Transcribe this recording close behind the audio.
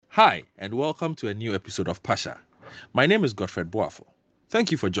Hi, and welcome to a new episode of Pasha. My name is Godfred Boafo. Thank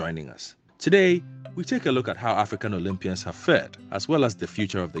you for joining us. Today, we take a look at how African Olympians have fared, as well as the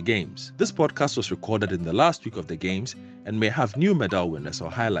future of the Games. This podcast was recorded in the last week of the Games and may have new medal winners or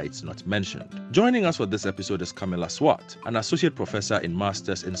highlights not mentioned. Joining us for this episode is Camilla Swart, an associate professor in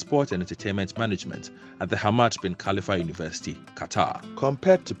Masters in Sport and Entertainment Management at the Hamad bin Khalifa University, Qatar.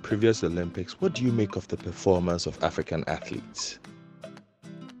 Compared to previous Olympics, what do you make of the performance of African athletes?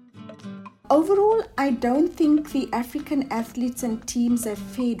 Overall, I don't think the African athletes and teams have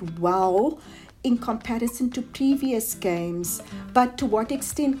fared well in comparison to previous games. But to what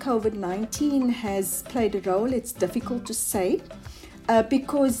extent COVID-19 has played a role, it's difficult to say.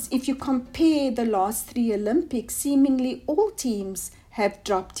 Because if you compare the last three Olympics, seemingly all teams have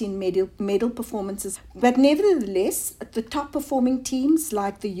dropped in medal performances. But nevertheless, the top performing teams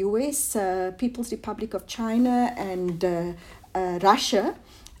like the US, People's Republic of China and Russia,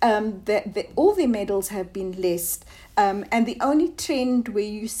 all their medals have been less. And the only trend where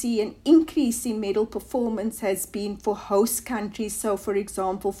you see an increase in medal performance has been for host countries. So, for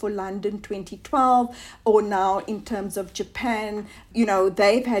example, for London 2012, or now in terms of Japan,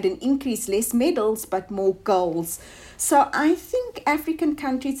 they've had an increase, less medals, but more goals. So I think African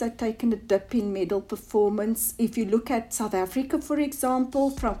countries have taken a dip in medal performance. If you look at South Africa, for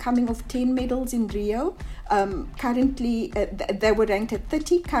example, from coming off 10 medals in Rio, currently they were ranked at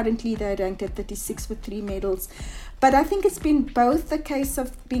 30. Currently they're ranked at 36 with 3 medals. But I think it's been both the case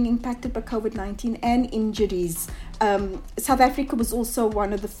of being impacted by COVID-19 and injuries. South Africa was also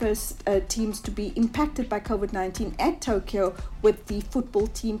one of the first teams to be impacted by COVID-19 at Tokyo, with the football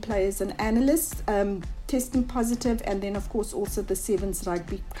team players and analysts testing positive, and then of course also the Sevens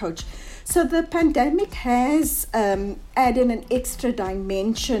rugby coach. So the pandemic has added an extra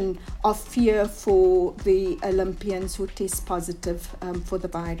dimension of fear for the Olympians who test positive for the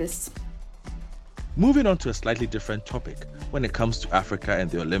virus. Moving on to a slightly different topic when it comes to Africa and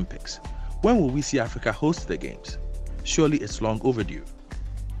the Olympics. When will we see Africa host the Games? Surely it's long overdue.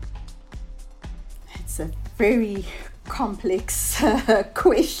 It's a very complex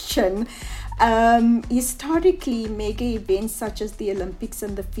question. Historically, mega events such as the Olympics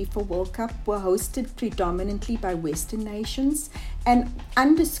and the FIFA World Cup were hosted predominantly by Western nations, and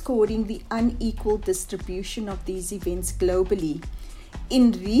underscoring the unequal distribution of these events globally.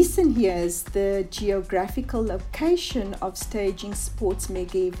 In recent years, the geographical location of staging sports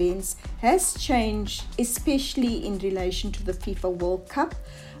mega events has changed, especially in relation to the FIFA World Cup,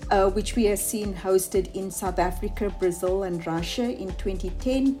 which we have seen hosted in South Africa, Brazil and Russia in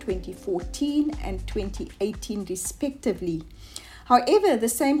 2010, 2014 and 2018 respectively. However, the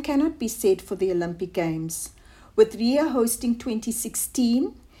same cannot be said for the Olympic Games. With Rio hosting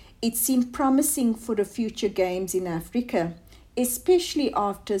 2016, it seemed promising for the future Games in Africa, especially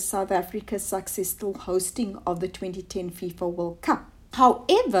after South Africa's successful hosting of the 2010 FIFA World Cup.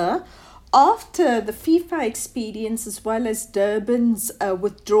 However, after the FIFA experience as well as Durban's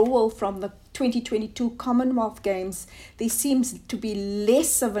withdrawal from the 2022 Commonwealth Games, there seems to be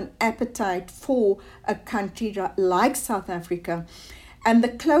less of an appetite for a country like South Africa. And the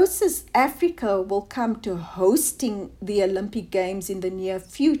closest Africa will come to hosting the Olympic Games in the near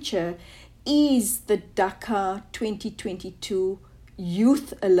future is the Dakar 2022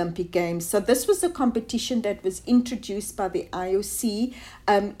 Youth Olympic Games. So this was a competition that was introduced by the IOC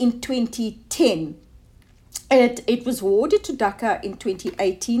in 2010. It was awarded to Dakar in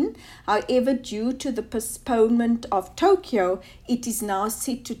 2018. However, due to the postponement of Tokyo, it is now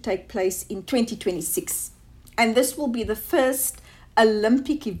set to take place in 2026. And this will be the first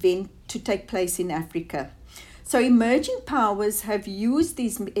Olympic event to take place in Africa. So emerging powers have used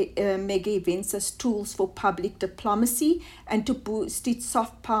these mega events as tools for public diplomacy and to boost its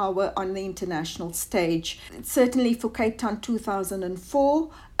soft power on the international stage. Certainly for Cape Town 2004,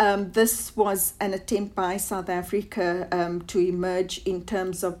 this was an attempt by South Africa to emerge in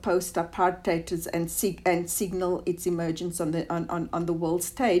terms of post-apartheid and signal its emergence on the world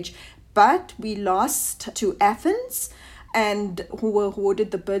stage. But we lost to Athens, and who were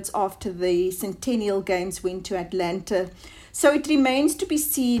awarded the bids after the Centennial Games went to Atlanta. So it remains to be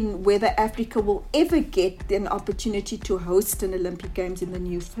seen whether Africa will ever get an opportunity to host an Olympic Games in the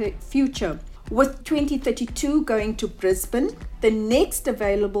near future. With 2032 going to Brisbane, the next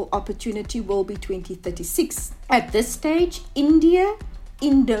available opportunity will be 2036. At this stage, India,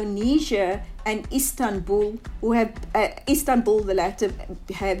 Indonesia and Istanbul, the latter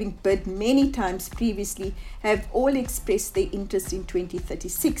having bid many times previously, have all expressed their interest in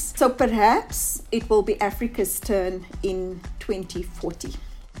 2036. So perhaps it will be Africa's turn in 2040.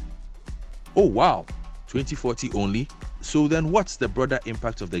 Oh wow, 2040 only? So then what's the broader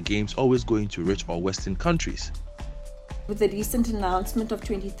impact of the Games always going to rich or Western countries? With the recent announcement of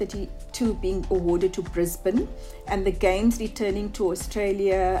 2032 being awarded to Brisbane and the Games returning to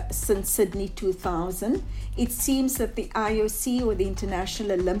Australia since Sydney 2000, it seems that the IOC, or the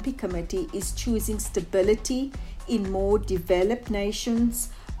International Olympic Committee, is choosing stability in more developed nations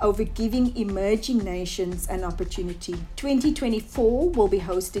over giving emerging nations an opportunity. 2024 will be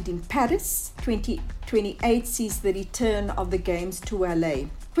hosted in Paris. 2028 sees the return of the Games to LA.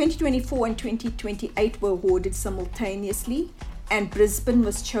 2024 and 2028 were awarded simultaneously, and Brisbane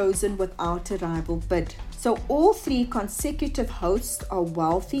was chosen without a rival bid. So all three consecutive hosts are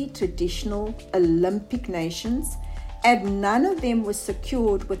wealthy, traditional Olympic nations, and none of them was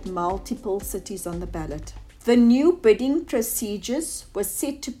secured with multiple cities on the ballot. The new bidding procedures were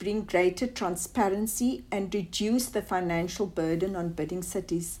set to bring greater transparency and reduce the financial burden on bidding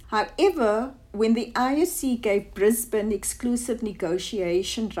cities. However, when the IOC gave Brisbane exclusive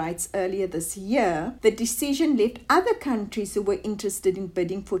negotiation rights earlier this year, the decision left other countries who were interested in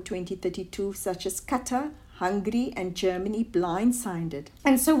bidding for 2032, such as Qatar, Hungary and Germany, blindsided.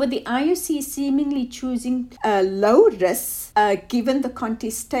 And so with the IOC seemingly choosing low risk, given the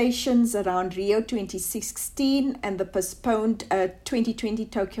contestations around Rio 2016 and the postponed 2020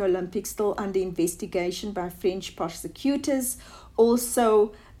 Tokyo Olympics still under investigation by French prosecutors,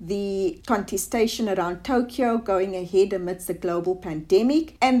 also the contestation around Tokyo going ahead amidst the global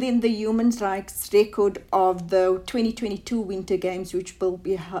pandemic, and then the human rights record of the 2022 Winter Games, which will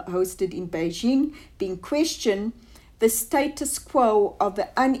be hosted in Beijing, being questioned, the status quo of the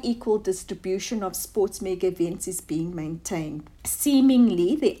unequal distribution of sports mega events is being maintained.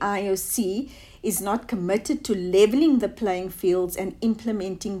 Seemingly, the IOC is not committed to leveling the playing fields and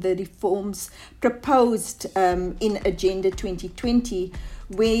implementing the reforms proposed in Agenda 2020,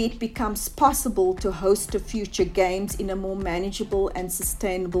 where it becomes possible to host a future games in a more manageable and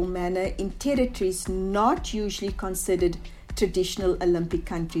sustainable manner in territories not usually considered traditional Olympic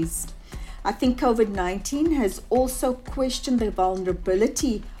countries. I think COVID-19 has also questioned the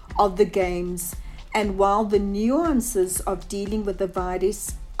vulnerability of the Games, and while the nuances of dealing with the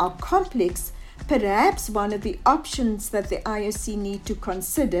virus are complex, perhaps one of the options that the IOC need to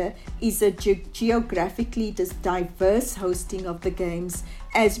consider is a geographically diverse hosting of the Games,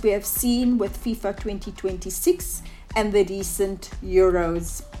 as we have seen with FIFA 2026 and the recent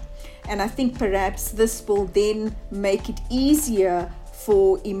Euros. And I think perhaps this will then make it easier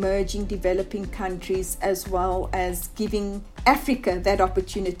for emerging developing countries, as well as giving Africa that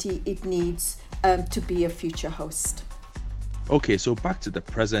opportunity it needs to be a future host. Okay, so back to the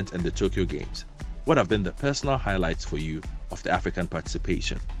present and the Tokyo Games. What have been the personal highlights for you of the African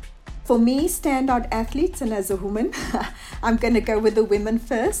participation? For me, standout athletes, and as a woman, I'm going to go with the women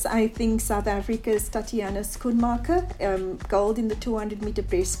first. I think South Africa's Tatiana Schoenmaker, gold in the 200-meter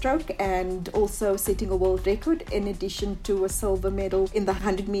breaststroke, and also setting a world record, in addition to a silver medal in the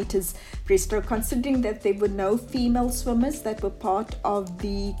 100 meters breaststroke, considering that there were no female swimmers that were part of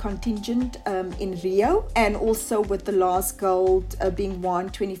the contingent in Rio, and also with the last gold being won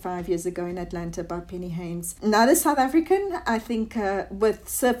 25 years ago in Atlanta by Penny Haynes. Another South African, I think, with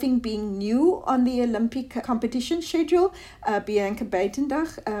surfing being new on the Olympic competition schedule, Bianca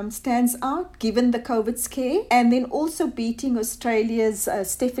Buitendag stands out given the COVID scare, and then also beating Australia's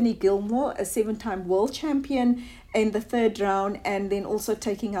Stephanie Gilmore, a 7-time world champion, in the third round, and then also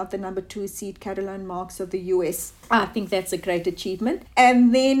taking out the number 2 seed Caroline Marks of the US. I think that's a great achievement.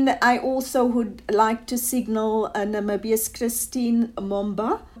 And then I also would like to signal Namibia's Christine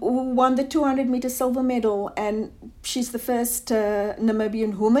Momba, who won the 200-meter silver medal, and she's the first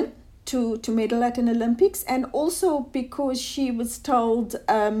Namibian woman to medal at an Olympics, and also because she was told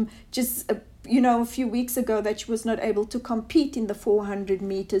a few weeks ago that she was not able to compete in the 400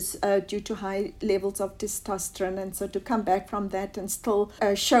 meters due to high levels of testosterone, and so to come back from that and still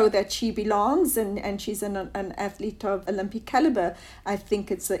show that she belongs and she's an athlete of Olympic caliber, I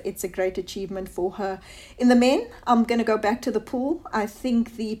think it's a great achievement for her. In the men, I'm going to go back to the pool. I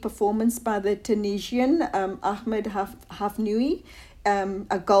think the performance by the Tunisian Ahmed Hafnoui,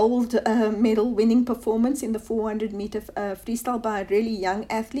 a gold medal winning performance in the 400 meter freestyle by a really young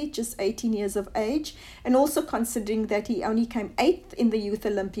athlete, just 18 years of age, and also considering that he only came 8th in the Youth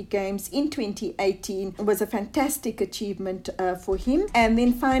Olympic Games in 2018, was a fantastic achievement for him. And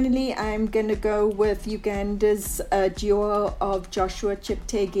then finally, I'm going to go with Uganda's duo of Joshua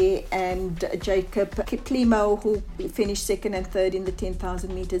Cheptegei and Jacob Kiplimo, who finished 2nd and 3rd in the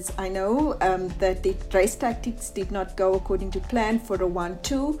 10,000 meters. I know that the race tactics did not go according to plan for a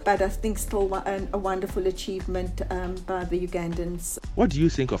 1-2, but I think still a wonderful achievement by the Ugandans. What do you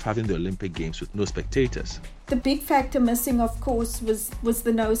think of having the Olympic Games with no spectators? The big factor missing, of course, was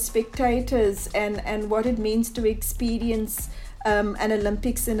the no spectators and what it means to experience an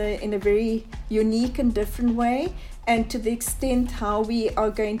Olympics in a very unique and different way. And to the extent how we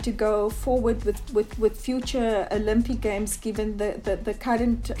are going to go forward with future Olympic Games, given the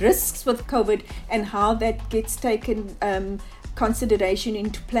current risks with COVID and how that gets taken consideration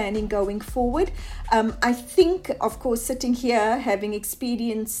into planning going forward. I think, of course, sitting here, having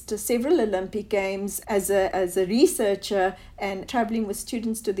experienced several Olympic Games as a researcher and traveling with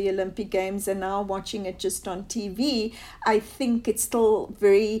students to the Olympic Games and now watching it just on TV, I think it's still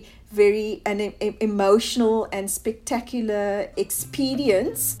very an emotional and spectacular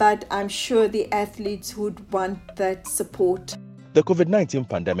experience, but I'm sure the athletes would want that support. The COVID-19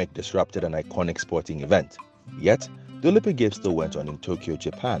 pandemic disrupted an iconic sporting event, yet the Olympic Games still went on in Tokyo,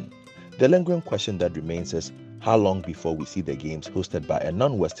 Japan. The lingering question that remains is, how long before we see the Games hosted by a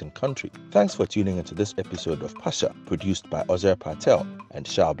non-Western country? Thanks for tuning into this episode of Pasha, produced by Ozer Patel and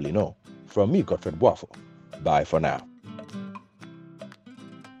Charles Blino. From me, Godfred Boafo. Bye for now.